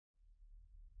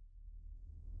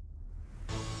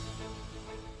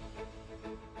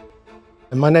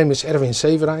My name is Erwin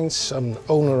Severijns. I'm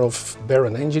owner of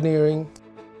Barron Engineering.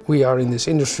 We are in this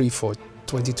industry for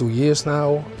 22 years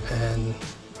now, and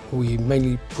we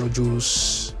mainly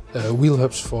produce wheel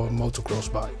hubs for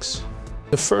motocross bikes.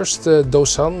 The first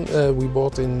Doosan we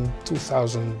bought in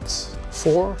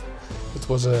 2004. It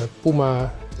was a PUMA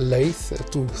lathe, a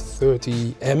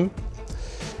 230M,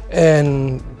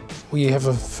 and we have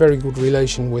a very good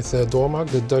relation with Dormak,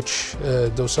 the Dutch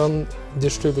Doosan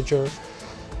distributor.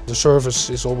 The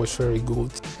service is always very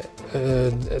good.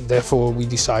 Therefore we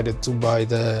decided to buy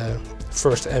the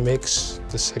first MX,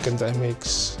 the second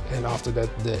MX, and after that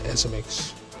the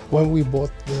SMX. When we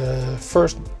bought the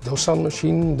first Doosan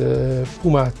machine, the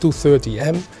PUMA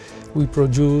 230M, we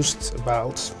produced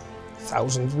about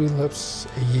 1,000 wheel hubs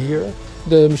a year.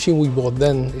 The machine we bought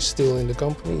then is still in the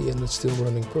company and it's still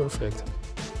running perfect.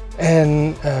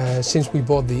 And since we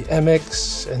bought the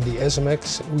MX and the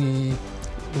SMX, we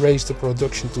raised the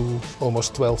production to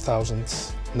almost 12,000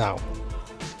 now.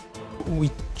 We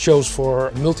chose for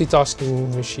a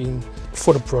multitasking machine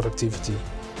for the productivity,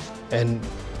 and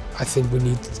I think we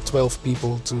need 12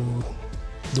 people to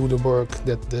do the work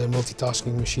that the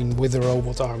multitasking machine with the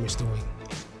robot arm is doing.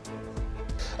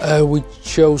 We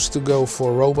chose to go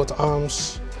for robot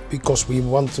arms because we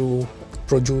want to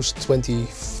produce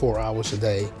 24 hours a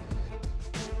day.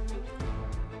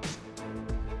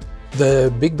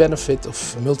 The big benefit of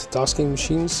multitasking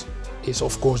machines is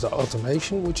of course the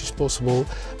automation, which is possible,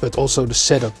 but also the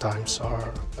setup times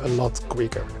are a lot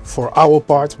quicker. For our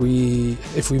part,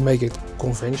 if we make it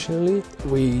conventionally,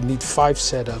 we need 5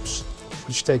 setups,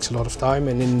 which takes a lot of time,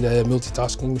 and in the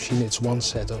multitasking machine it's 1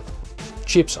 setup.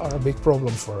 Chips are a big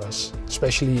problem for us,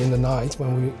 especially in the night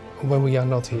when we are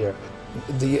not here.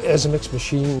 The SMX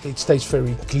machine, it stays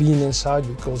very clean inside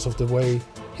because of the way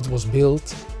it was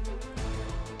built.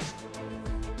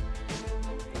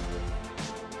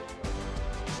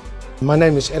 My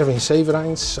name is Erwin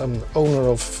Severijns. I'm owner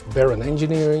of Barron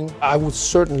Engineering. I would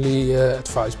certainly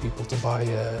advise people to buy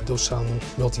a Doosan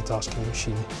multitasking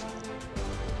machine.